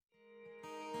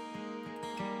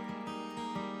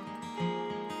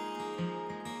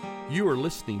You are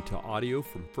listening to audio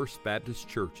from First Baptist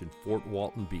Church in Fort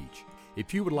Walton Beach.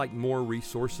 If you would like more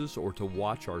resources or to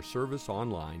watch our service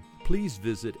online, please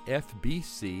visit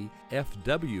fbcfwb.org.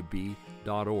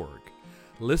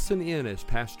 Listen in as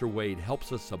Pastor Wade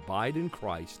helps us abide in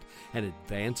Christ and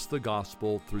advance the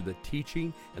gospel through the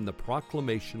teaching and the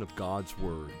proclamation of God's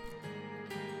Word.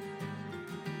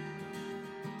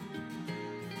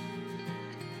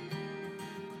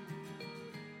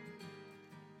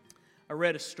 I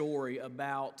read a story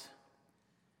about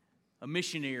a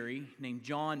missionary named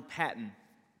John Paton.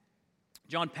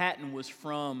 John Paton was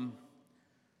from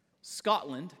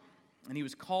Scotland, and he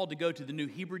was called to go to the New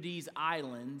Hebrides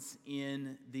Islands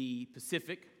in the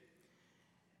Pacific.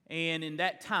 And in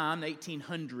that time, the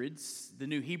 1800s, the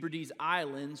New Hebrides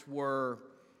Islands were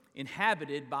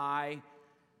inhabited by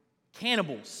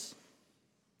cannibals,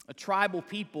 a tribal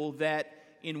people that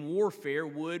in warfare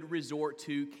would resort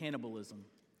to cannibalism.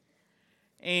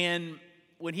 And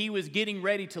when he was getting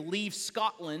ready to leave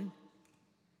Scotland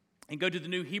and go to the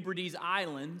New Hebrides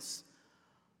Islands,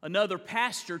 another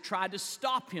pastor tried to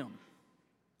stop him.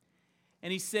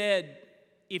 And he said,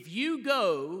 if you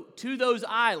go to those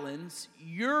islands,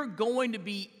 you're going to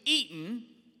be eaten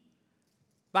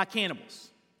by cannibals.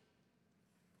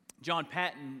 John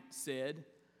Paton said,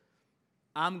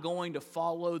 I'm going to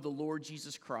follow the Lord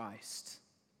Jesus Christ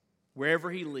wherever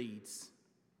he leads.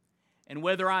 And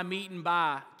whether I'm eaten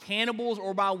by cannibals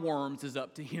or by worms is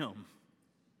up to him.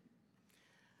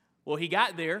 Well, he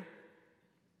got there,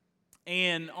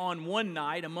 and on one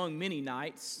night, among many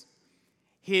nights,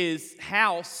 his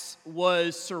house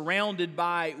was surrounded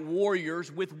by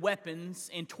warriors with weapons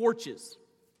and torches.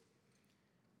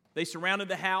 They surrounded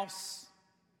the house.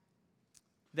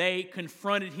 They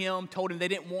confronted him, told him they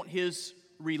didn't want his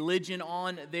religion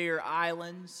on their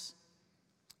islands,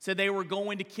 said they were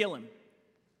going to kill him.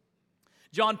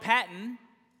 John Paton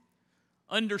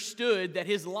understood that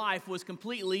his life was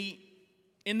completely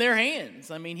in their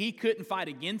hands. I mean, he couldn't fight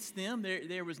against them.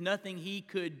 There was nothing he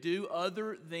could do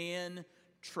other than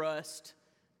trust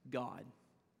God.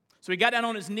 So he got down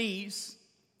on his knees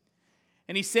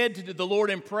and he said to the Lord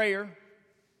in prayer,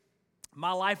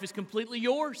 my life is completely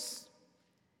yours.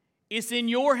 It's in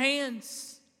your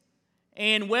hands.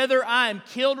 And whether I'm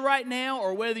killed right now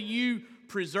or whether you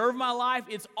preserve my life,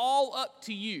 it's all up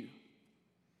to you.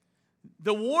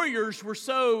 The warriors were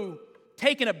so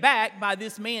taken aback by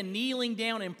this man kneeling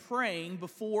down and praying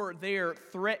before their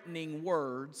threatening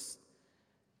words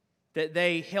that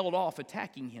they held off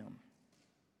attacking him.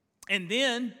 And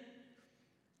then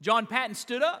John Paton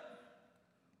stood up.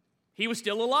 He was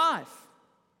still alive.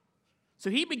 So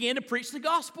he began to preach the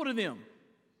gospel to them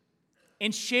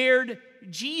and shared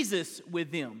Jesus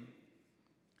with them.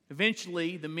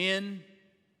 Eventually, the men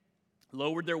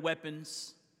lowered their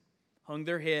weapons, hung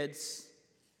their heads,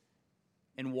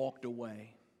 and walked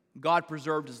away. God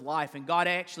preserved his life, and God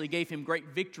actually gave him great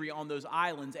victory on those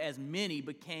islands as many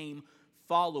became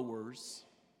followers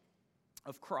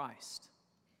of Christ.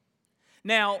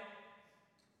 Now,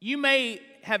 you may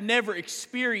have never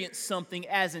experienced something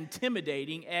as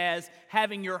intimidating as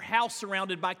having your house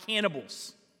surrounded by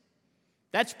cannibals.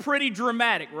 That's pretty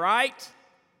dramatic, right?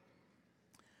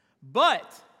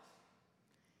 But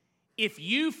if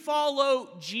you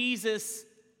follow Jesus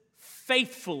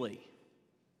faithfully,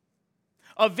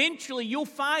 eventually you'll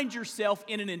find yourself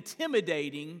in an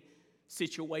intimidating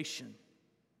situation.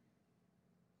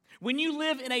 When you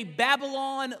live in a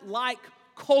Babylon-like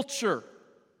culture,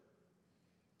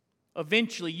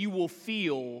 eventually you will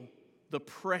feel the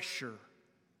pressure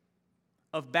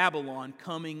of Babylon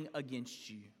coming against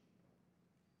you.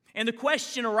 And the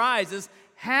question arises,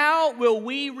 how will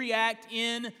we react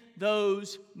in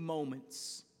those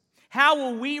moments? How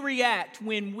will we react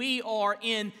when we are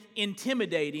in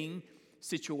intimidating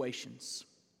situations?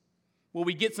 Well,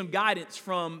 we get some guidance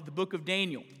from the book of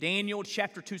Daniel. Daniel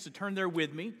chapter 2, so turn there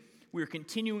with me. We're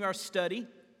continuing our study,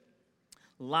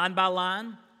 line by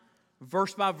line,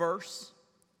 verse by verse.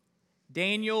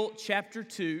 Daniel chapter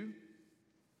 2,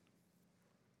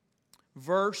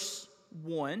 verse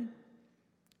 1.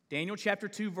 Daniel chapter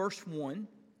 2, verse 1.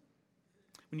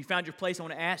 When you found your place, I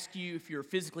want to ask you, if you're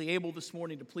physically able this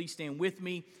morning, to please stand with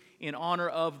me in honor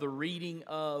of the reading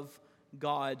of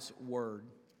God's Word.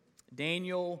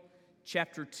 Daniel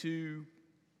chapter 2,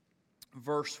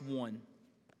 verse 1.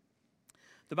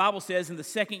 The Bible says, in the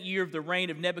second year of the reign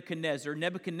of Nebuchadnezzar,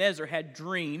 Nebuchadnezzar had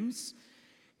dreams.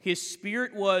 His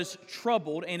spirit was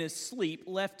troubled, and his sleep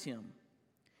left him.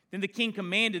 Then the king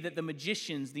commanded that the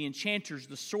magicians, the enchanters,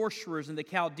 the sorcerers, and the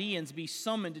Chaldeans be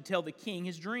summoned to tell the king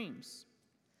his dreams.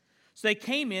 So they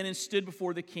came in and stood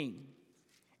before the king.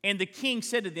 And the king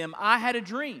said to them, I had a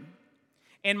dream,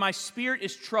 and my spirit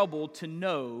is troubled to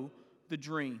know the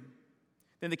dream."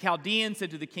 Then the Chaldean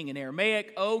said to the king in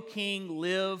Aramaic, "O king,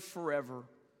 live forever.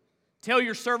 Tell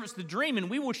your servants the dream, and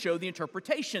we will show the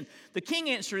interpretation." The king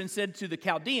answered and said to the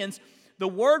Chaldeans, "The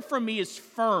word from me is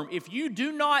firm. If you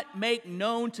do not make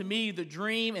known to me the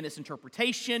dream and its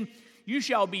interpretation, you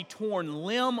shall be torn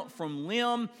limb from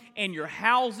limb, and your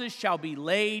houses shall be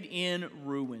laid in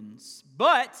ruins.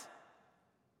 But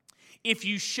if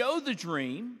you show the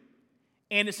dream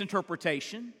and its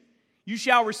interpretation, you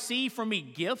shall receive from me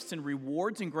gifts and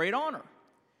rewards and great honor.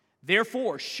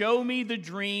 Therefore, show me the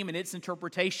dream and its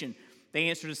interpretation." They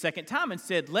answered a second time and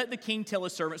said, "Let the king tell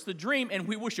his servants the dream, and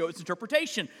we will show its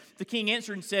interpretation." The king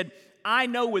answered and said, "I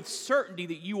know with certainty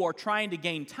that you are trying to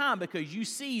gain time, because you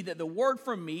see that the word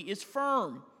from me is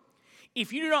firm.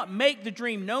 If you do not make the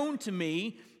dream known to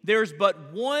me, there's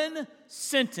but one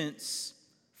sentence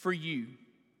for you.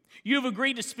 You have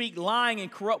agreed to speak lying and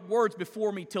corrupt words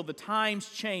before me till the times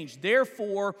change.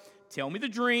 Therefore, tell me the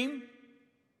dream,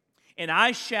 and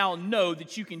I shall know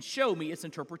that you can show me its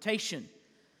interpretation."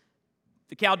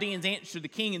 The Chaldeans answered the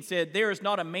king and said, "There is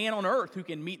not a man on earth who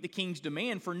can meet the king's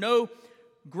demand, for no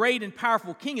great and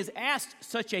powerful king has asked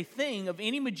such a thing of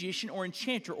any magician or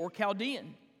enchanter or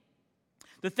Chaldean.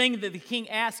 The thing that the king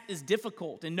asks is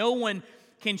difficult, and no one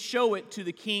can show it to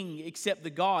the king except the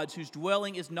gods, whose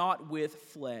dwelling is not with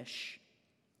flesh."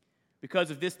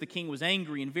 Because of this, the king was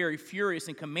angry and very furious,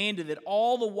 and commanded that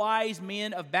all the wise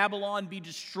men of Babylon be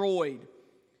destroyed.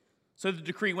 So the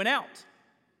decree went out.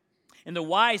 And the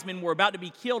wise men were about to be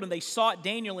killed, and they sought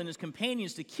Daniel and his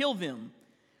companions to kill them.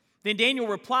 Then Daniel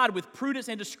replied with prudence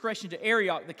and discretion to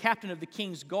Arioch, the captain of the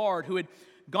king's guard, who had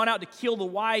gone out to kill the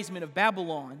wise men of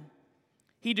Babylon.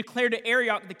 He declared to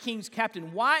Arioch, the king's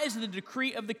captain, "Why is the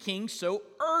decree of the king so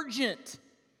urgent?"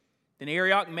 Then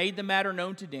Arioch made the matter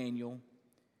known to Daniel.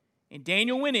 And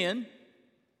Daniel went in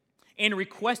and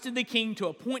requested the king to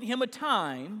appoint him a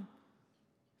time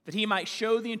that he might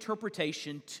show the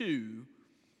interpretation to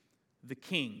the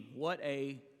king. What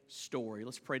a story.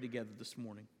 Let's pray together this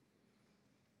morning.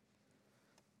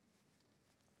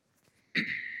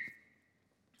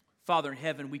 Father in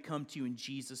heaven, we come to you in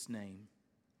Jesus' name.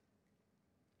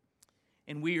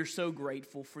 And we are so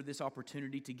grateful for this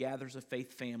opportunity to gather as a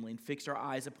faith family and fix our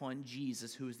eyes upon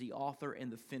Jesus, who is the author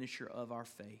and the finisher of our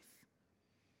faith.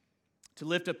 To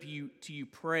lift up to you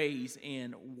praise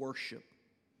and worship.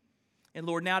 And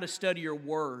Lord, now to study your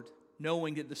word,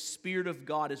 knowing that the Spirit of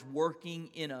God is working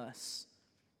in us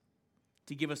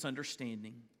to give us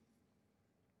understanding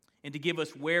and to give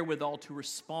us wherewithal to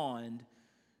respond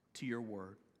to your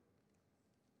word.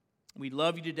 We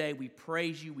love you today. We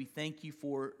praise you. We thank you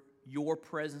for your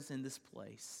presence in this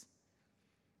place.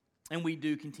 And we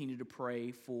do continue to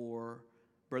pray for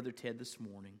Brother Ted this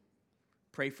morning.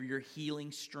 Pray for your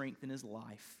healing strength in his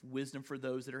life, wisdom for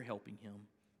those that are helping him.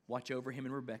 Watch over him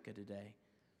and Rebecca today.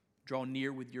 Draw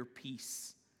near with your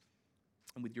peace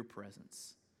and with your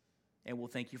presence. And we'll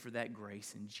thank you for that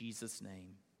grace in Jesus'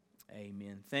 name.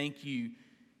 Amen. Thank you.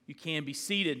 You can be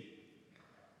seated.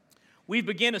 We've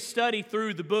begun a study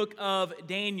through the book of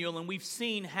Daniel, and we've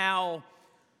seen how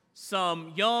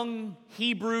some young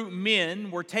Hebrew men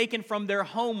were taken from their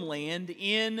homeland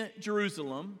in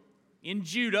Jerusalem, in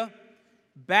Judah,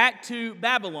 back to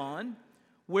Babylon,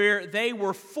 where they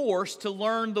were forced to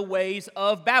learn the ways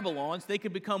of Babylon so they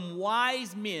could become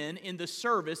wise men in the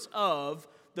service of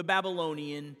the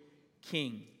Babylonian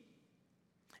king.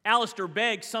 Alistair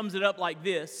Begg sums it up like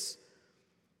this: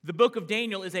 the book of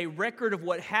Daniel is a record of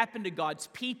what happened to God's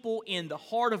people in the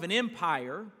heart of an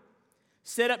empire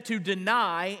set up to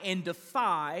deny and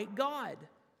defy God.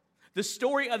 The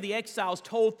story of the exiles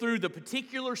told through the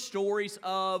particular stories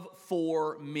of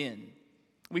four men.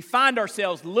 We find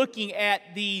ourselves looking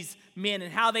at these men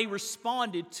and how they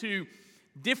responded to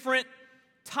different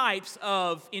types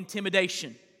of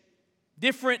intimidation,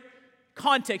 different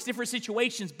contexts, different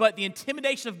situations, but the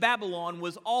intimidation of Babylon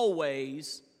was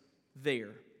always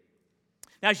there.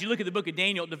 Now, as you look at the book of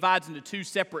Daniel, it divides into two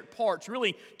separate parts,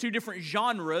 really two different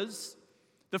genres.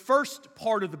 The first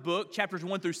part of the book, chapters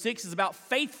 1 through 6, is about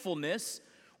faithfulness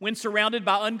when surrounded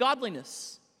by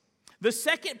ungodliness. The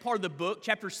second part of the book,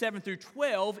 chapters 7 through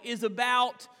 12, is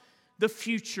about the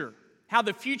future, how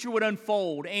the future would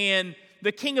unfold, and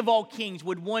the King of all kings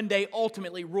would one day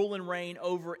ultimately rule and reign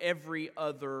over every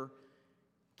other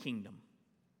kingdom.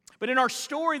 But in our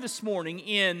story this morning,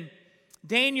 in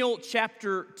Daniel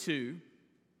chapter 2,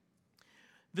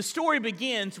 the story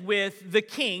begins with the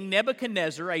king,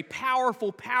 Nebuchadnezzar, a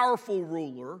powerful, powerful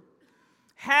ruler,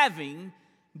 having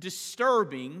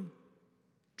disturbing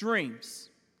dreams.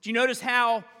 Do you notice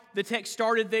how the text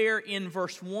started there in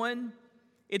verse 1?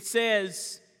 it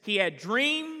says, he had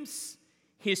dreams,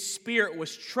 his spirit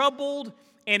was troubled,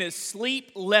 and his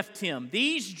sleep left him.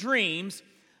 These dreams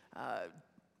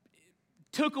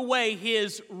took away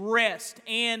his rest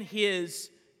and his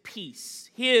peace.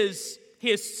 His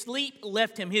sleep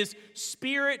left him. His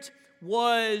spirit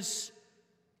was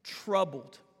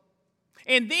troubled.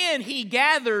 And then he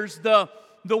gathers the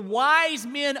wise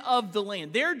men of the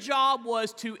land. Their job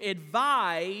was to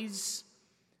advise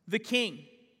the king.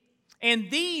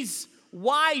 And these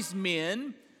wise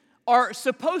men are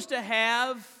supposed to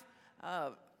have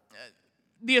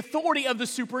the authority of the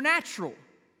supernatural.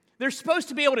 They're supposed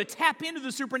to be able to tap into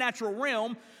the supernatural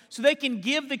realm so they can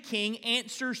give the king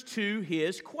answers to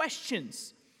his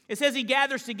questions. It says he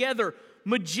gathers together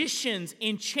magicians,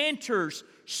 enchanters,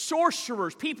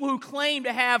 sorcerers, people who claim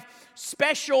to have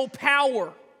special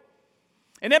power.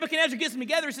 And Nebuchadnezzar gets them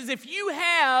together and says, if you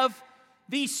have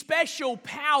these special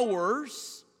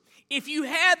powers, if you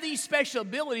have these special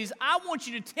abilities, I want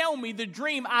you to tell me the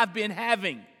dream I've been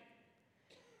having.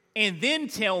 And then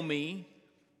tell me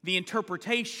the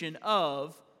interpretation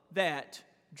of that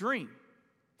dream.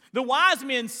 The wise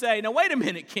men say, now wait a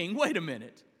minute, king, wait a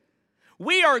minute.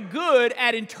 We are good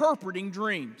at interpreting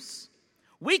dreams.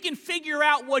 We can figure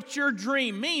out what your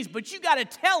dream means, but you got to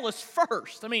tell us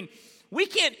first. I mean, we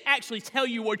can't actually tell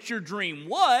you what your dream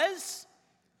was.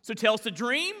 So tell us the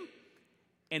dream,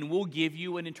 and we'll give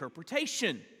you an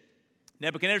interpretation.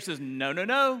 Nebuchadnezzar says,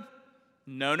 no.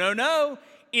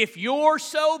 If you're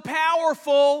so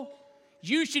powerful,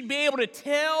 you should be able to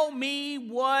tell me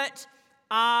what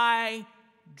I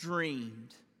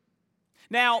dreamed.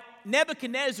 Now,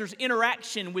 Nebuchadnezzar's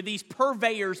interaction with these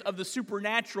purveyors of the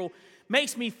supernatural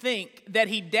makes me think that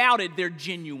he doubted their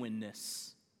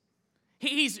genuineness.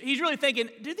 He's really thinking,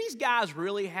 do these guys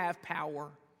really have power?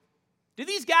 Do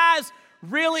these guys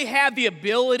really have the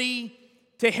ability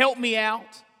to help me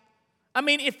out? I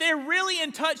mean, if they're really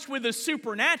in touch with the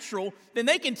supernatural, then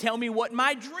they can tell me what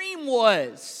my dream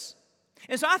was.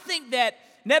 And so I think that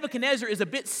Nebuchadnezzar is a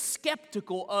bit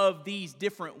skeptical of these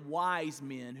different wise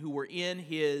men who were in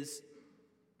his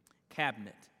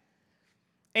cabinet.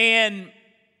 And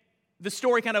the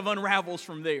story kind of unravels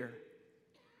from there.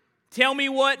 Tell me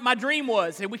what my dream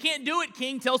was. Hey, we can't do it,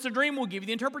 king. Tell us the dream. We'll give you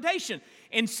the interpretation.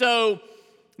 And so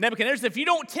Nebuchadnezzar said, if you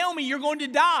don't tell me, you're going to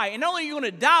die. And not only are you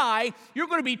going to die, you're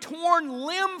going to be torn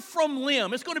limb from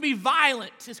limb. It's going to be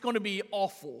violent. It's going to be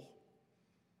awful.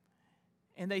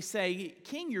 And they say,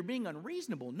 king, you're being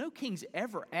unreasonable. No king's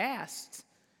ever asked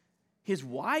his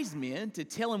wise men to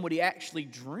tell him what he actually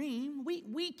dreamed.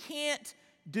 We can't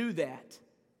do that.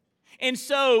 And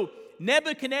so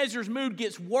Nebuchadnezzar's mood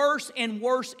gets worse and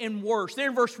worse and worse. There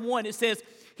in verse 1 it says,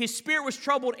 his spirit was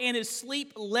troubled and his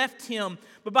sleep left him.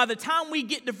 But by the time we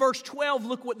get to verse 12,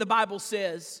 look what the Bible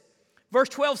says. Verse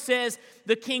 12 says,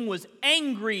 the king was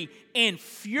angry and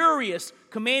furious,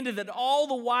 commanded that all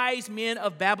the wise men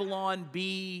of Babylon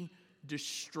be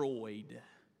destroyed.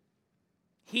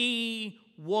 He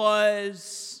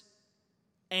was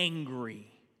angry,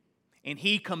 and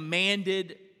he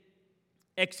commanded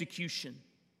execution.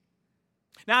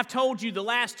 Now, I've told you the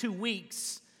last 2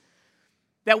 weeks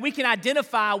that we can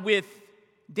identify with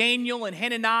Daniel and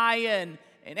Hananiah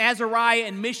and Azariah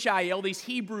and Mishael, these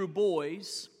Hebrew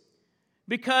boys,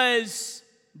 because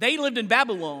they lived in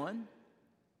Babylon,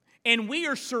 and we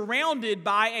are surrounded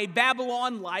by a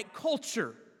Babylon-like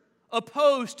culture,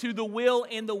 opposed to the will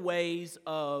and the ways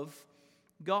of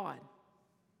God.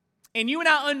 And you and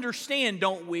I understand,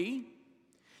 don't we,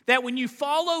 that when you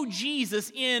follow Jesus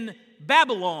in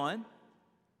Babylon,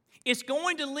 it's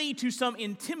going to lead to some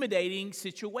intimidating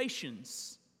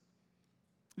situations.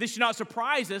 This should not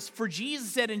surprise us, for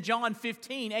Jesus said in John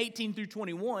 15, 18 through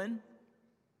 21,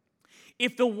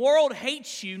 if the world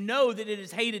hates you, know that it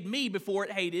has hated me before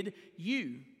it hated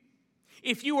you.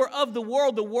 If you were of the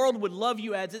world would love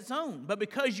you as its own. But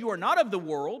because you are not of the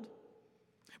world,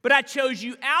 but I chose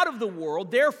you out of the world,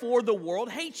 therefore the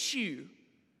world hates you.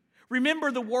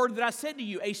 Remember the word that I said to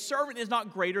you, a servant is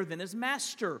not greater than his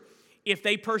master. If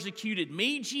they persecuted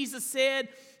me, Jesus said,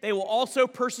 they will also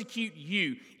persecute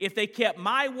you. If they kept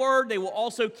my word, they will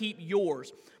also keep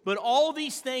yours. But all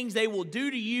these things they will do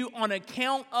to you on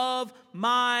account of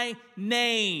my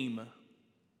name.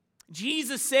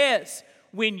 Jesus says,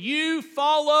 when you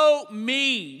follow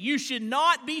me, you should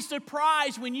not be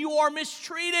surprised when you are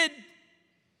mistreated.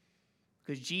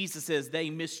 Because Jesus says they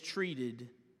mistreated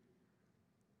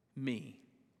me.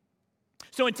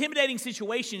 So intimidating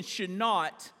situations should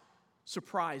not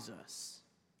surprise us.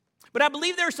 But I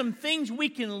believe there are some things we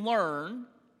can learn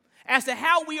as to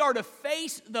how we are to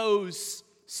face those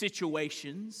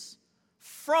situations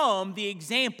from the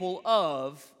example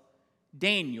of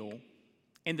Daniel,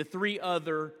 and the 3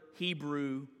 other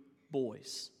Hebrew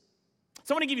boys.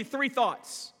 So I want to give you 3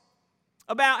 thoughts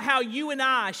about how you and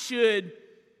I should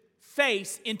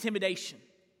face intimidation.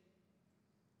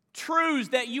 Truths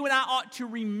that you and I ought to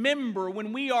remember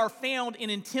when we are found in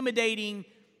intimidating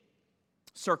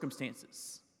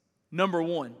circumstances. Number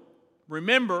 1,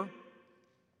 remember,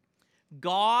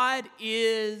 God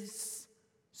is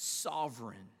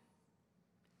sovereign,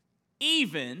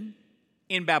 even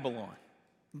in Babylon.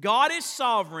 God is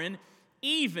sovereign,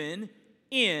 even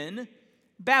in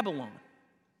Babylon.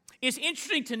 It's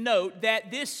interesting to note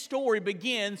that this story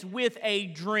begins with a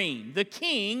dream, the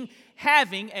king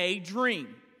having a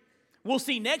dream. We'll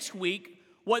see next week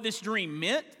what this dream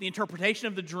meant, the interpretation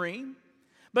of the dream.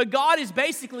 But God is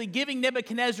basically giving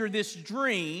Nebuchadnezzar this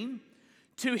dream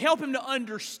to help him to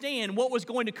understand what was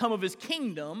going to come of his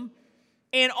kingdom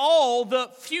and all the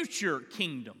future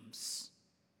kingdoms.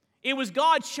 It was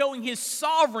God showing his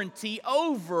sovereignty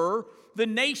over the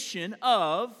nation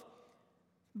of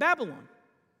Babylon.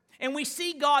 And we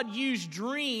see God use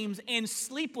dreams and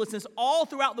sleeplessness all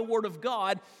throughout the Word of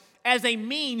God as a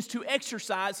means to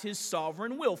exercise his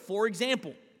sovereign will. For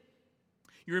example,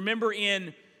 you remember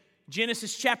in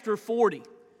Genesis chapter 40,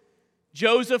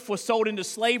 Joseph was sold into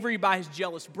slavery by his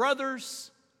jealous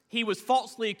brothers. He was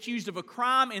falsely accused of a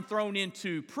crime and thrown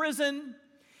into prison.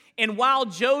 And while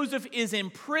Joseph is in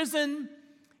prison,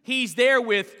 he's there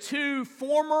with 2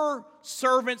 former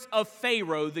servants of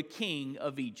Pharaoh, the king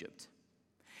of Egypt.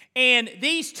 And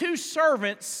these 2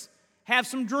 servants have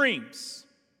some dreams.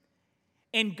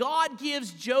 And God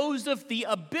gives Joseph the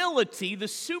ability, the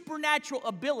supernatural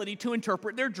ability to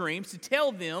interpret their dreams, to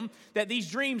tell them that these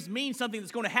dreams mean something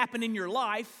that's going to happen in your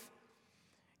life.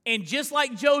 And just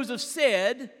like Joseph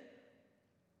said,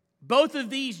 both of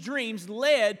these dreams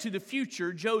led to the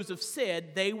future Joseph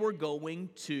said they were going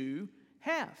to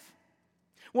have.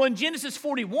 Well, in Genesis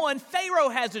 41, Pharaoh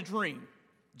has a dream,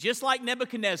 just like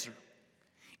Nebuchadnezzar.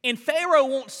 And Pharaoh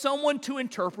wants someone to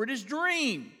interpret his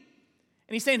dream.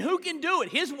 And he's saying, who can do it?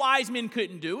 His wise men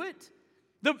couldn't do it.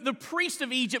 The priests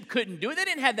of Egypt couldn't do it. They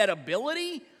didn't have that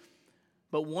ability.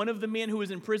 But one of the men who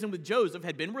was in prison with Joseph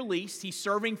had been released. He's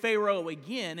serving Pharaoh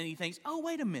again, and he thinks, oh,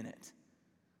 wait a minute.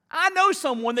 I know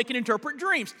someone that can interpret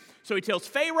dreams. So he tells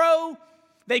Pharaoh.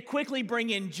 They quickly bring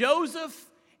in Joseph,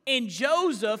 and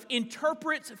Joseph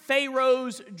interprets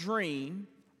Pharaoh's dream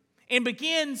and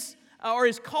begins, or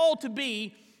is called to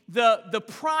be, the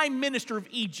prime minister of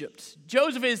Egypt.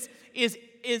 Joseph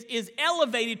is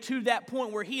elevated to that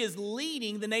point where he is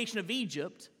leading the nation of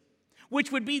Egypt,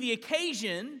 which would be the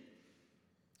occasion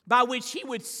by which he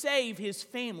would save his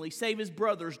family, save his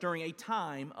brothers during a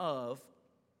time of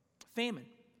famine.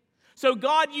 So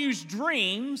God used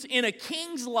dreams in a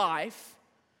king's life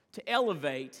to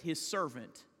elevate his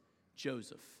servant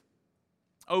Joseph.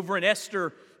 Over in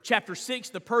Esther chapter 6,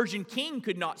 the Persian king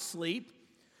could not sleep,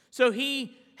 so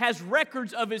he has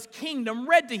records of his kingdom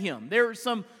read to him. There are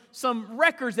some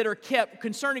records that are kept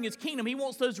concerning his kingdom. He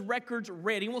wants those records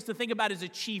read. He wants to think about his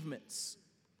achievements.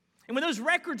 And when those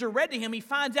records are read to him, he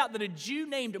finds out that a Jew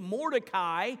named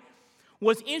Mordecai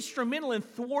was instrumental in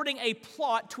thwarting a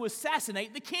plot to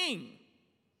assassinate the king.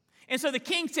 And so the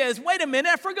king says, wait a minute,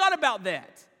 I forgot about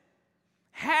that.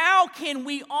 How can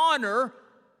we honor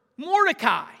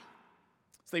Mordecai?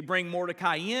 So they bring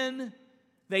Mordecai in.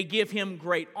 They give him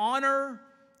great honor.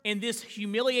 And this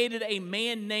humiliated a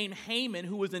man named Haman,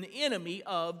 who was an enemy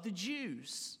of the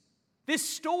Jews. This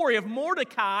story of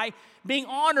Mordecai being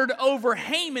honored over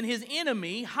Haman, his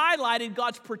enemy, highlighted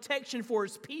God's protection for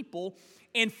his people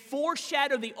and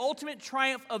foreshadowed the ultimate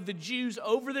triumph of the Jews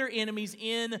over their enemies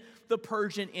in the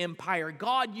Persian Empire.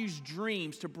 God used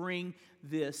dreams to bring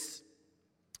this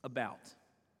about.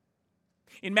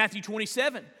 In Matthew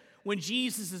 27, when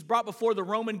Jesus is brought before the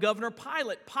Roman governor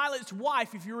Pilate, Pilate's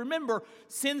wife, if you remember,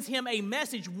 sends him a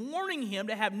message warning him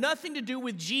to have nothing to do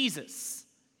with Jesus.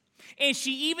 And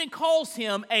she even calls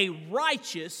him a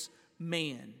righteous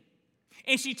man.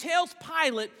 And she tells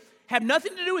Pilate, have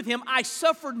nothing to do with him. I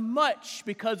suffered much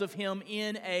because of him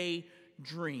in a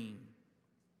dream.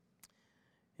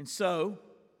 And so,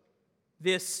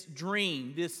 this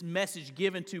dream, this message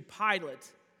given to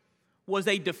Pilate, was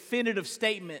a definitive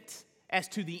statement as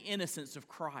to the innocence of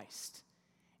Christ.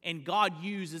 And God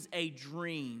uses a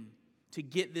dream to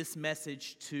get this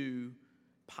message to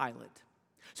Pilate.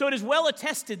 So it is well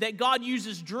attested that God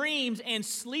uses dreams and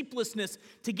sleeplessness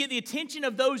to get the attention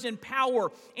of those in power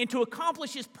and to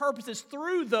accomplish his purposes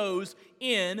through those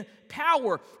in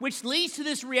power, which leads to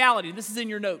this reality. This is in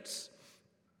your notes.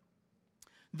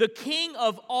 The King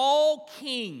of all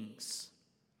kings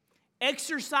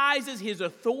exercises his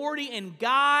authority and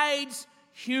guides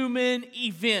human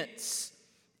events.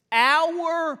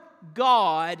 Our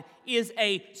God is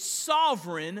a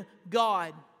sovereign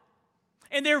God.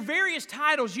 And there are various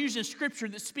titles used in Scripture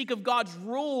that speak of God's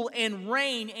rule and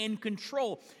reign and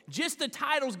control. Just the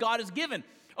titles God has given.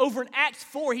 Over in Acts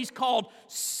 4, he's called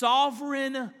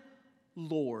Sovereign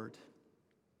Lord.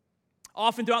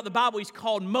 Often throughout the Bible, he's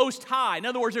called Most High. In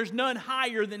other words, there's none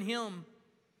higher than him.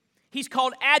 He's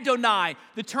called Adonai,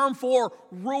 the term for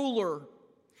ruler.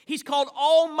 He's called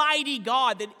Almighty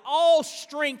God, that all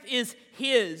strength is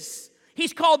his.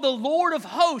 He's called the Lord of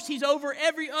hosts. He's over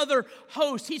every other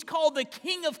host. He's called the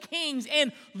King of kings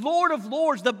and Lord of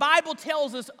lords. The Bible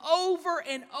tells us over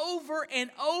and over and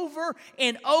over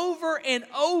and over and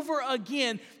over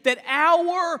again that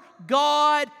our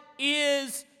God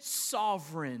is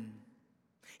sovereign.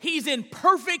 He's in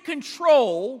perfect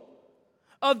control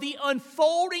of the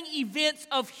unfolding events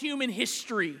of human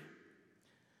history.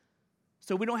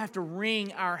 So we don't have to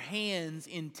wring our hands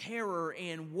in terror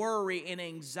and worry and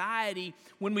anxiety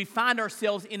when we find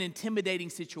ourselves in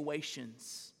intimidating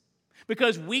situations.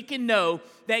 Because we can know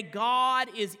that God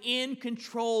is in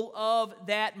control of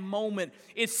that moment.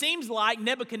 It seems like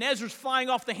Nebuchadnezzar's flying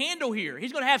off the handle here.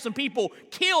 He's going to have some people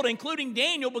killed, including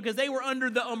Daniel, because they were under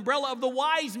the umbrella of the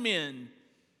wise men.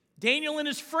 Daniel and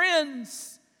his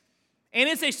friends. And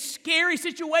it's a scary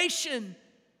situation.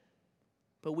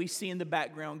 But we see in the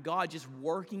background God just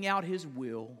working out his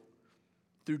will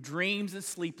through dreams and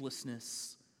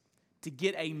sleeplessness to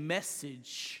get a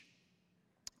message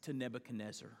to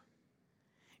Nebuchadnezzar.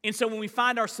 And so when we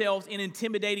find ourselves in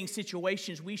intimidating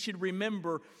situations, we should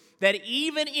remember that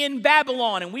even in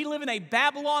Babylon, and we live in a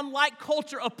Babylon-like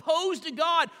culture opposed to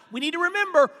God, we need to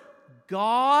remember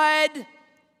God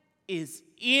is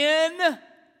in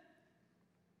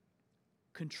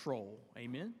control.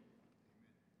 Amen?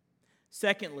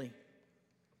 Secondly,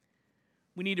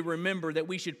 we need to remember that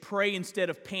we should pray instead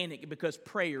of panic because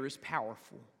prayer is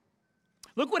powerful.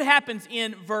 Look what happens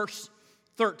in verse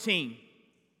 13.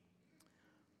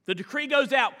 The decree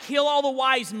goes out, kill all the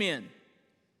wise men.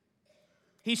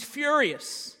 He's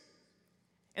furious.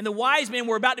 And the wise men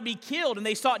were about to be killed, and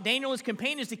they sought Daniel and his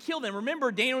companions to kill them.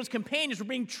 Remember, Daniel and his companions were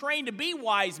being trained to be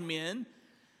wise men,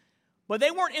 but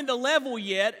they weren't in the level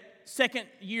yet, second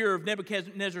year of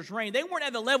Nebuchadnezzar's reign, they weren't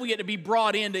at the level yet to be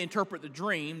brought in to interpret the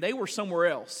dream. They were somewhere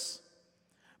else.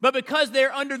 But because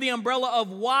they're under the umbrella of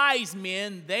wise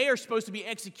men, they are supposed to be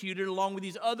executed along with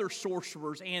these other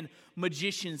sorcerers and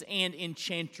magicians and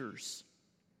enchanters.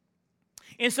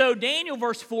 And so Daniel,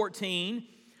 verse 14,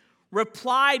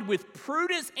 replied with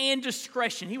prudence and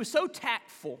discretion. He was so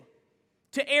tactful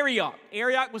to Arioch.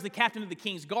 Arioch was the captain of the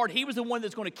king's guard. He was the one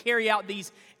that's going to carry out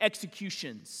these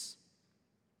executions.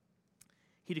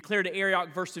 He declared to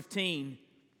Arioch, verse 15,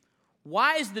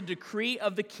 why is the decree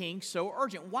of the king so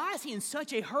urgent? Why is he in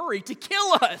such a hurry to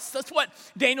kill us? That's what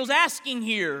Daniel's asking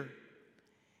here.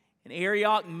 And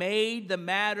Arioch made the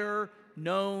matter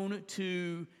known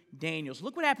to Daniel. So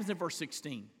look what happens in verse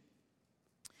 16.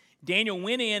 Daniel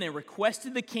went in and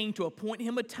requested the king to appoint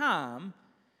him a time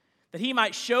that he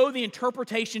might show the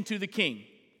interpretation to the king.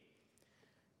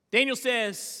 Daniel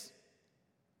says,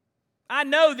 I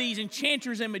know these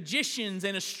enchanters and magicians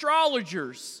and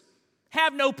astrologers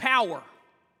have no power.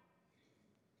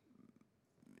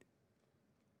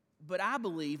 But I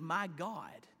believe my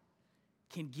God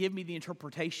can give me the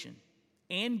interpretation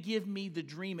and give me the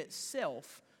dream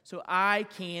itself so I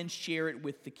can share it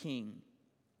with the king.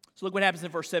 So look what happens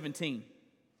in verse 17.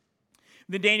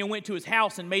 Then Daniel went to his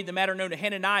house and made the matter known to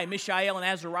Hananiah, Mishael, and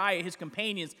Azariah, his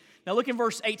companions. Now look in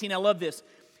verse 18. I love this.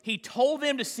 He told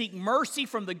them to seek mercy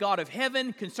from the God of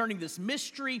heaven concerning this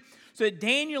mystery, so that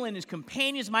Daniel and his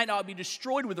companions might not be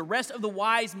destroyed with the rest of the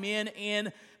wise men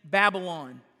in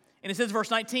Babylon. And it says,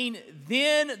 verse 19,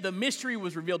 then the mystery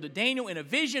was revealed to Daniel in a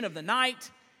vision of the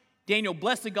night. Daniel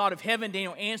blessed the God of heaven.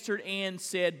 Daniel answered and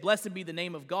said, blessed be the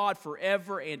name of God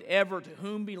forever and ever, to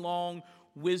whom belong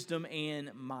wisdom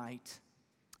and might.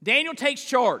 Daniel takes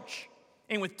charge,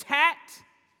 and with tact,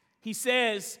 he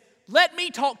says, let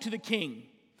me talk to the king.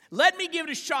 Let me give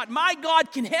it a shot. My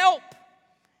God can help.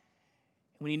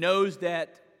 When he knows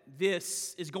that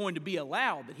this is going to be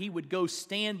allowed, that he would go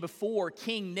stand before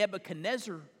King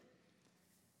Nebuchadnezzar,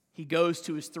 he goes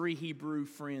to his 3 Hebrew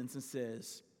friends and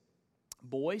says,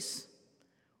 boys,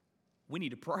 we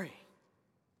need to pray.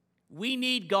 We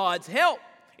need God's help.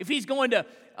 If he's going to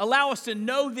allow us to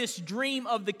know this dream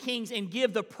of the kings and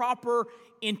give the proper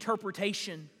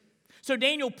interpretation. So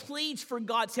Daniel pleads for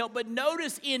God's help, but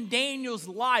notice in Daniel's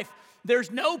life,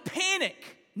 there's no panic,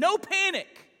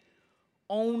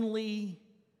 only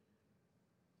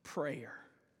prayer.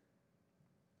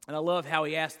 And I love how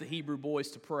he asked the Hebrew boys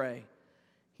to pray.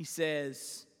 he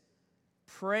says,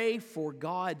 pray for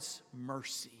God's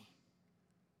mercy.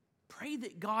 Pray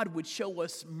that God would show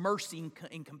us mercy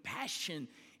and compassion,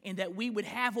 and that we would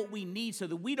have what we need so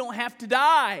that we don't have to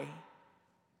die.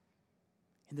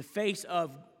 In the face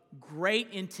of great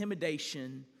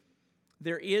intimidation,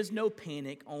 there is no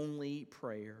panic, only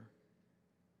prayer.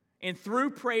 And through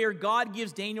prayer, God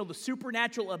gives Daniel the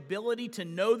supernatural ability to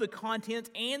know the contents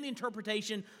and the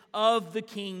interpretation of the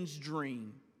king's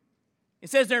dream. It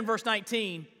says there in verse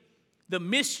 19, the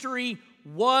mystery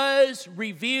was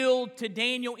revealed to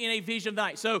Daniel in a vision of the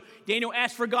night. So Daniel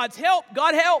asked for God's help.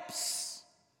 God helps.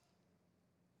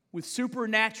 With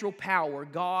supernatural power,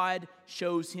 God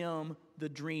shows him the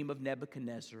dream of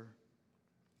Nebuchadnezzar.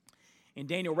 And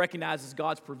Daniel recognizes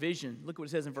God's provision. Look what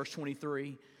it says in verse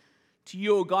 23. To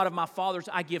you, O God of my fathers,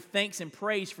 I give thanks and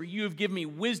praise, for you have given me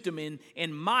wisdom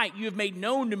and might. You have made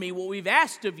known to me what we've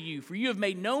asked of you, for you have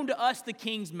made known to us the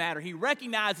king's matter. He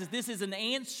recognizes this is an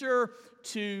answer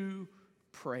to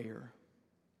prayer.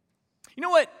 You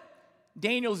know what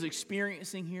Daniel is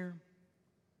experiencing here?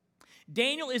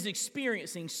 Daniel is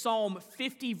experiencing Psalm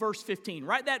 50, verse 15.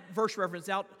 Write that verse reference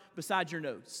out beside your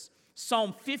notes.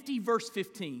 Psalm 50, verse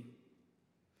 15.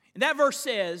 And that verse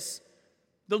says,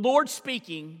 the Lord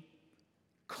speaking,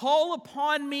 call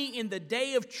upon me in the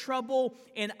day of trouble,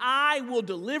 and I will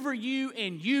deliver you,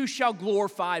 and you shall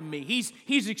glorify me.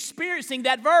 He's experiencing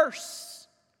that verse.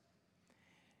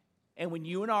 And when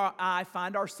you and I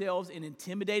find ourselves in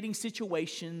intimidating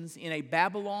situations, in a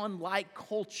Babylon-like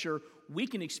culture, we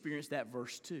can experience that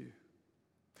verse too.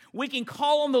 We can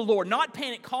call on the Lord, not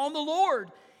panic, call on the Lord,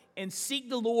 and seek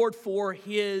the Lord for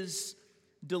His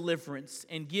deliverance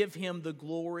and give Him the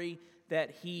glory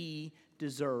that He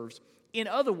deserves. In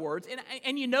other words,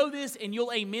 and you know this and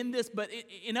you'll amen this, but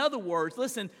in other words,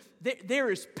 listen,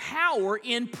 there is power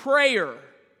in prayer.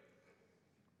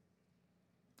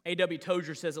 A.W.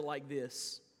 Tozer says it like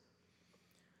this: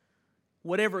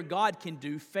 whatever God can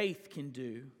do, faith can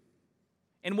do.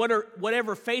 And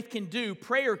whatever faith can do,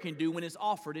 prayer can do when it's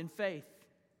offered in faith.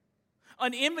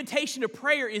 An invitation to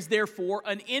prayer is therefore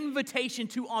an invitation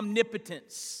to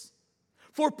omnipotence.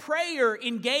 For prayer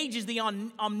engages the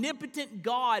omnipotent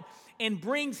God and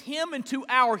brings Him into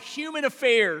our human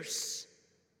affairs.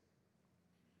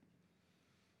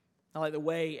 I like the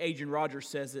way Adrian Rogers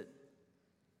says it.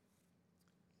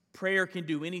 Prayer can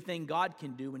do anything God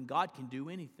can do, and God can do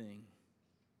anything.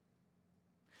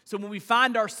 So when we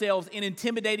find ourselves in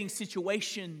intimidating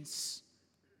situations,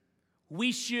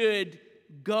 we should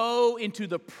go into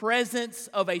the presence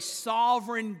of a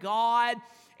sovereign God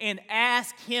and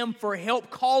ask Him for help.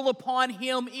 Call upon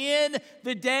Him in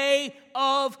the day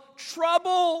of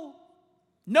trouble.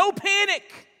 No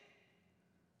panic,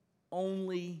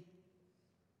 only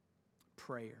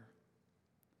prayer.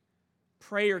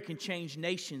 Prayer can change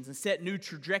nations and set new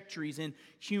trajectories in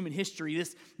human history.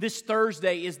 This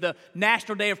Thursday is the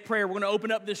National Day of Prayer. We're going to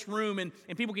open up this room and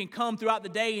people can come throughout the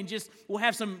day and we'll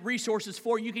have some resources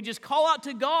for you. You can just call out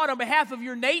to God on behalf of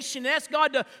your nation and ask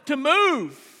God to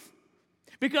move.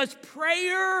 Because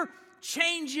prayer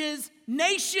changes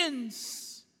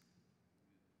nations.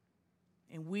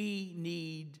 And we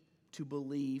need to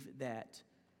believe that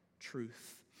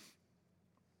truth.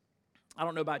 I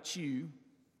don't know about you,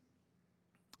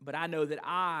 but I know that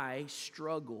I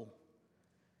struggle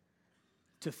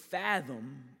to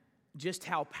fathom just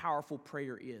how powerful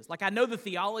prayer is. Like, I know the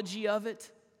theology of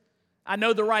it. I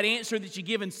know the right answer that you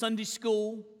give in Sunday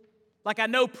school. Like, I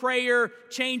know prayer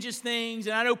changes things,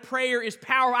 and I know prayer is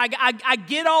power. I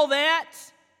get all that.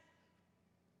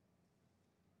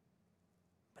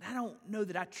 But I don't know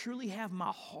that I truly have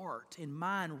my heart and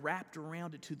mind wrapped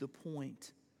around it to the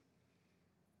point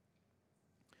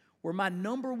where my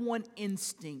number one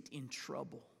instinct in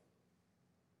trouble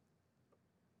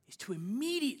is to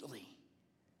immediately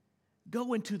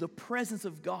go into the presence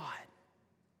of God,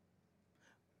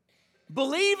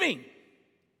 believing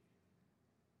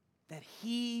that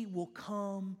He will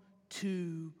come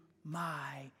to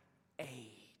my aid.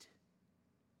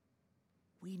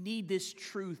 We need this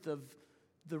truth of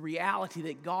the reality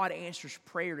that God answers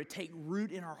prayer to take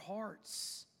root in our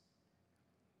hearts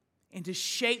and to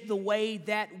shape the way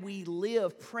that we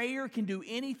live. Prayer can do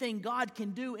anything God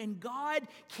can do, and God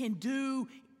can do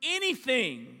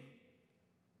anything.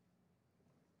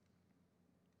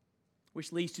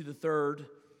 Which leads to the third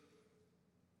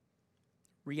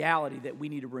reality that we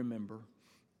need to remember.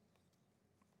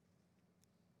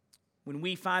 When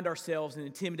we find ourselves in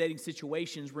intimidating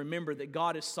situations, remember that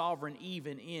God is sovereign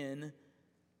even in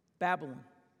Babylon.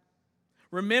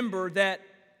 Remember that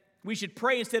we should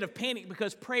pray instead of panic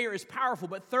because prayer is powerful.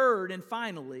 But third and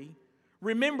finally,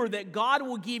 remember that God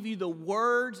will give you the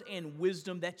words and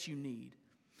wisdom that you need.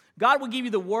 God will give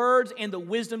you the words and the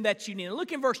wisdom that you need. And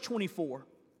look in verse 24.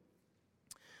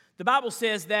 The Bible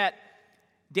says that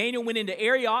Daniel went into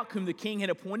Arioch, whom the king had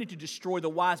appointed to destroy the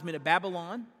wise men of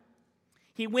Babylon.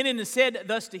 He went in and said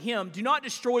thus to him, "Do not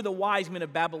destroy the wise men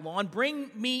of Babylon.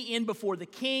 Bring me in before the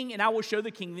king, and I will show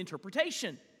the king the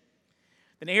interpretation."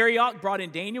 Then Arioch brought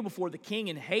in Daniel before the king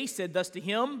in haste, said thus to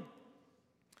him,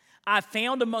 "I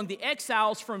found among the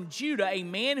exiles from Judah a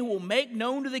man who will make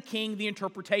known to the king the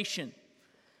interpretation."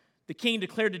 The king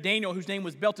declared to Daniel, whose name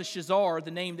was Belteshazzar,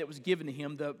 the name that was given to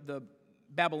him, the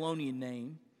Babylonian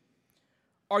name,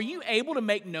 "Are you able to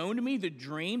make known to me the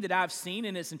dream that I've seen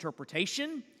in its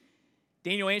interpretation?"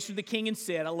 Daniel answered the king and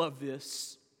said, I love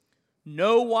this,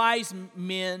 "No wise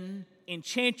men,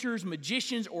 enchanters,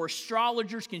 magicians, or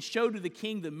astrologers can show to the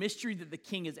king the mystery that the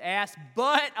king has asked.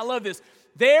 But," I love this,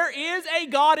 "there is a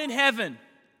God in heaven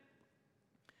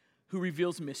who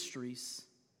reveals mysteries.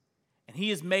 And he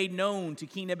has made known to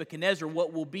King Nebuchadnezzar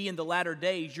what will be in the latter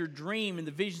days. Your dream and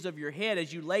the visions of your head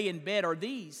as you lay in bed are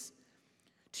these.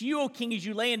 To you, O king, as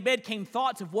you lay in bed came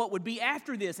thoughts of what would be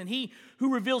after this. And he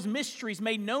who reveals mysteries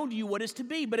made known to you what is to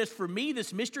be. But as for me,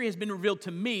 this mystery has been revealed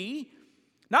to me,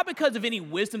 not because of any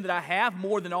wisdom that I have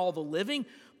more than all the living,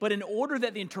 but in order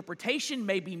that the interpretation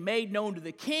may be made known to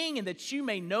the king and that you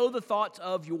may know the thoughts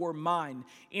of your mind."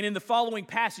 And in the following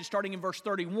passage, starting in verse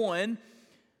 31,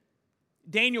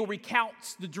 Daniel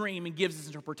recounts the dream and gives his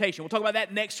interpretation. We'll talk about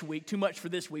that next week. Too much for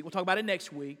this week. We'll talk about it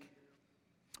next week.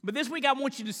 But this week I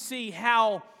want you to see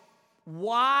how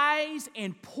wise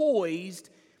and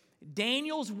poised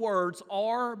Daniel's words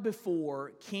are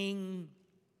before King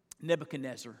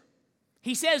Nebuchadnezzar.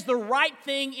 He says the right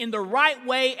thing in the right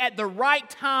way at the right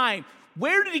time.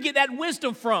 Where did he get that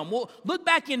wisdom from? Well, look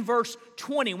back in verse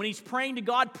 20 when he's praying to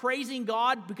God, praising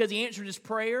God because he answered his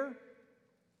prayer.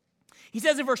 He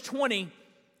says in verse 20,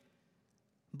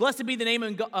 "Blessed be the name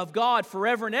of God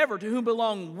forever and ever, to whom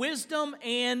belong wisdom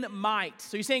and might."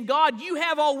 So he's saying, God, you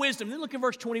have all wisdom. Then look at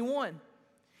verse 21.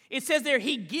 It says there,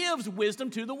 he gives wisdom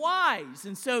to the wise.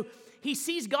 And so he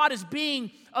sees God as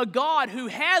being a God who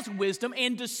has wisdom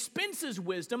and dispenses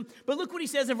wisdom. But look what he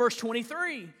says in verse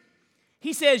 23.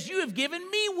 He says, "You have given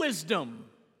me wisdom."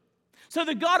 So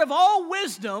the God of all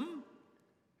wisdom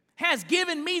has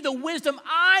given me the wisdom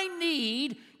I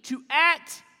need to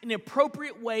act in an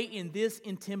appropriate way in this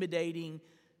intimidating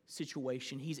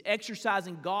situation. He's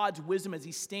exercising God's wisdom as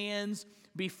he stands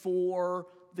before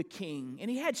the king. And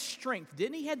he had strength,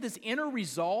 didn't he? He had this inner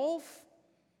resolve.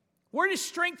 Where does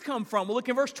strength come from? Well, look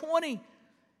in verse 20.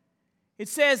 It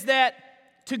says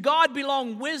that to God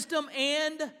belong wisdom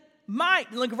and might.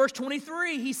 And look at verse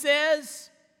 23. He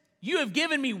says, "You have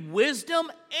given me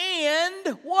wisdom and"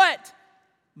 what?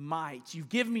 "Might." You've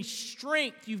given me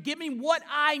strength. You've given me what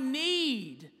I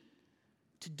need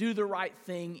to do the right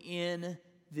thing in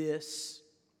this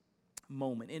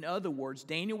moment. In other words,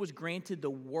 Daniel was granted the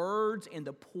words and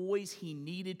the poise he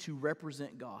needed to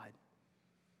represent God.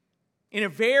 In a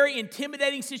very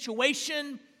intimidating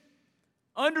situation,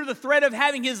 under the threat of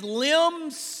having his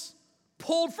limbs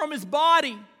pulled from his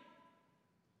body,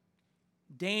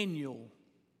 Daniel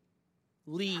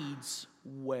leads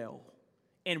well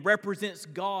and represents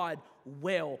God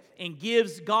well and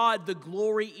gives God the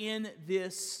glory in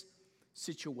this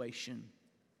situation.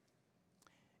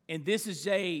 And this is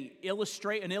an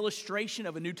illustration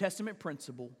of a New Testament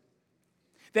principle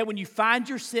that when you find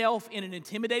yourself in an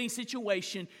intimidating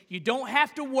situation, you don't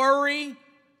have to worry.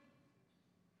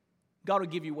 God will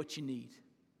give you what you need.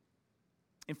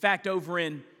 In fact, over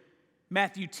in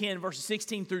Matthew 10, verses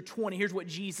 16 through 20, here's what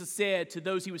Jesus said to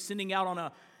those he was sending out on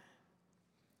a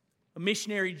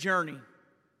missionary journey.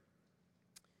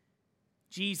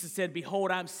 Jesus said,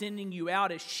 "Behold, I'm sending you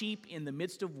out as sheep in the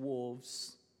midst of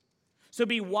wolves. So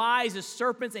be wise as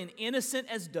serpents and innocent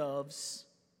as doves.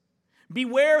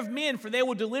 Beware of men, for they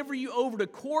will deliver you over to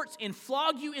courts and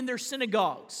flog you in their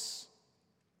synagogues.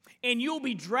 And you'll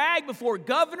be dragged before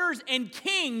governors and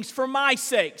kings for my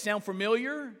sake." Sound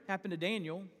familiar? Happened to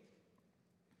Daniel.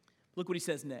 Look what he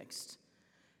says next.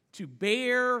 "To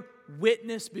bear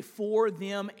witness before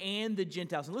them and the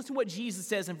Gentiles." And listen to what Jesus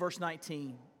says in verse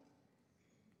 19.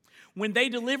 "When they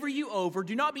deliver you over,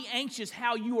 do not be anxious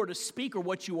how you are to speak or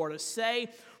what you are to say,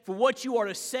 for what you are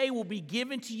to say will be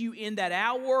given to you in that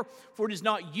hour. For it is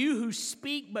not you who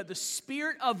speak, but the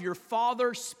Spirit of your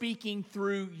Father speaking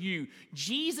through you."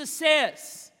 Jesus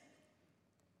says,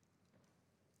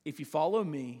 if you follow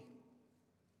me,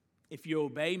 if you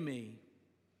obey me,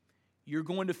 you're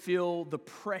going to feel the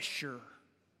pressure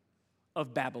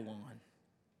of Babylon.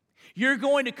 You're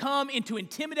going to come into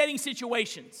intimidating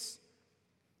situations.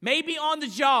 maybe on the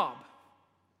job,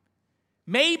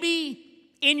 maybe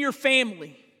in your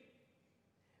family,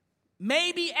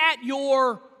 maybe at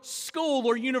your school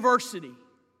or university,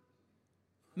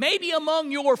 maybe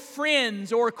among your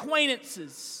friends or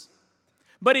acquaintances.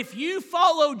 But if you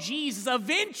follow Jesus,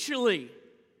 eventually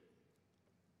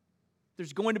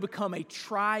there's going to become a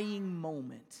trying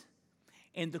moment.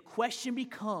 And the question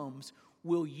becomes,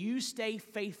 will you stay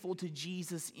faithful to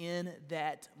Jesus in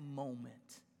that moment?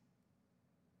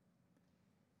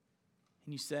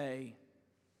 And you say,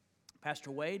 Pastor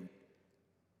Wade,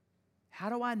 how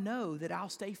do I know that I'll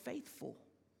stay faithful?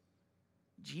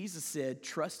 Jesus said,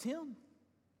 trust Him.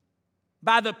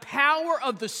 By the power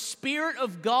of the Spirit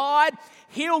of God,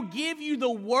 He'll give you the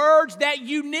words that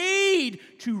you need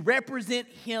to represent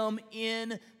Him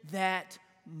in that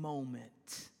moment.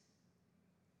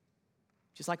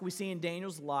 Just like we see in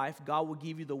Daniel's life, God will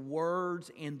give you the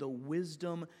words and the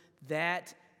wisdom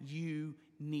that you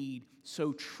need.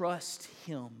 So trust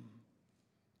Him.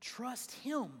 Trust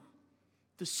Him.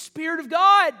 The Spirit of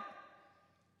God.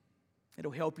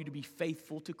 It'll help you to be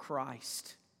faithful to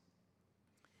Christ.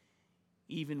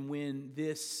 Even when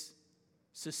this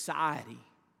society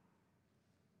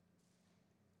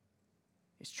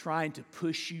is trying to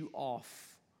push you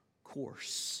off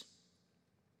course,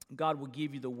 God will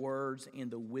give you the words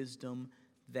and the wisdom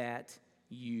that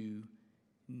you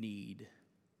need.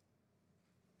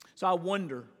 So I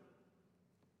wonder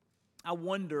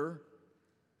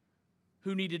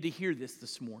who needed to hear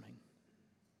this morning.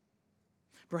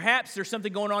 Perhaps there's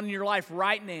something going on in your life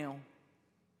right now,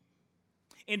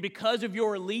 and because of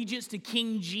your allegiance to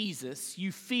King Jesus,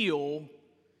 you feel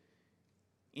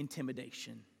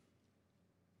intimidation.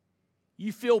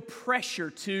 You feel pressure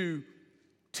to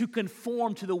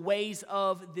conform to the ways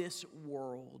of this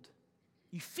world.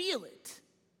 You feel it.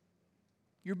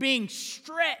 You're being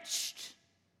stretched.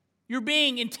 You're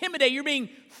being intimidated. You're being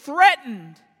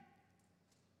threatened.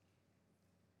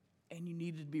 And you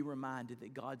needed to be reminded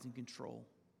that God's in control.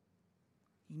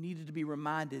 You needed to be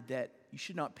reminded that you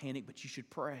should not panic, but you should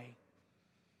pray.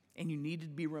 And you needed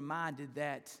to be reminded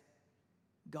that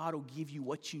God will give you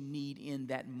what you need in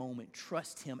that moment.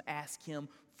 Trust Him. Ask Him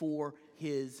for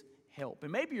His help.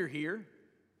 And maybe you're here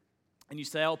and you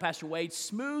say, oh, Pastor Wade,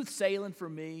 smooth sailing for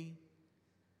me.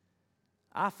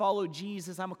 I follow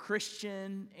Jesus. I'm a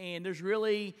Christian, and there's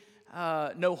really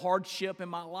no hardship in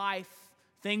my life.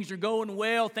 Things are going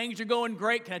well. Things are going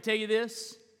great. Can I tell you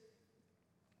this?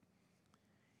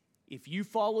 If you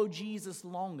follow Jesus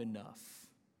long enough,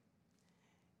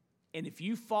 and if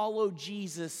you follow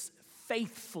Jesus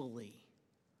faithfully,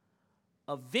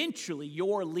 eventually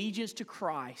your allegiance to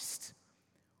Christ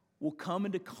will come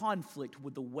into conflict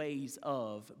with the ways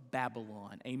of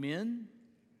Babylon. Amen?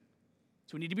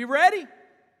 So we need to be ready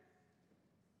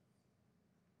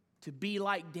to be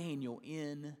like Daniel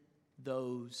in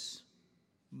those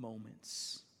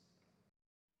moments.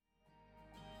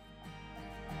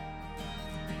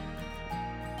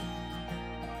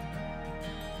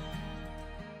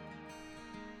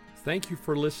 Thank you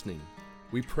for listening.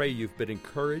 We pray you've been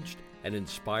encouraged and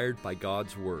inspired by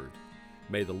God's Word.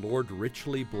 May the Lord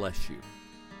richly bless you.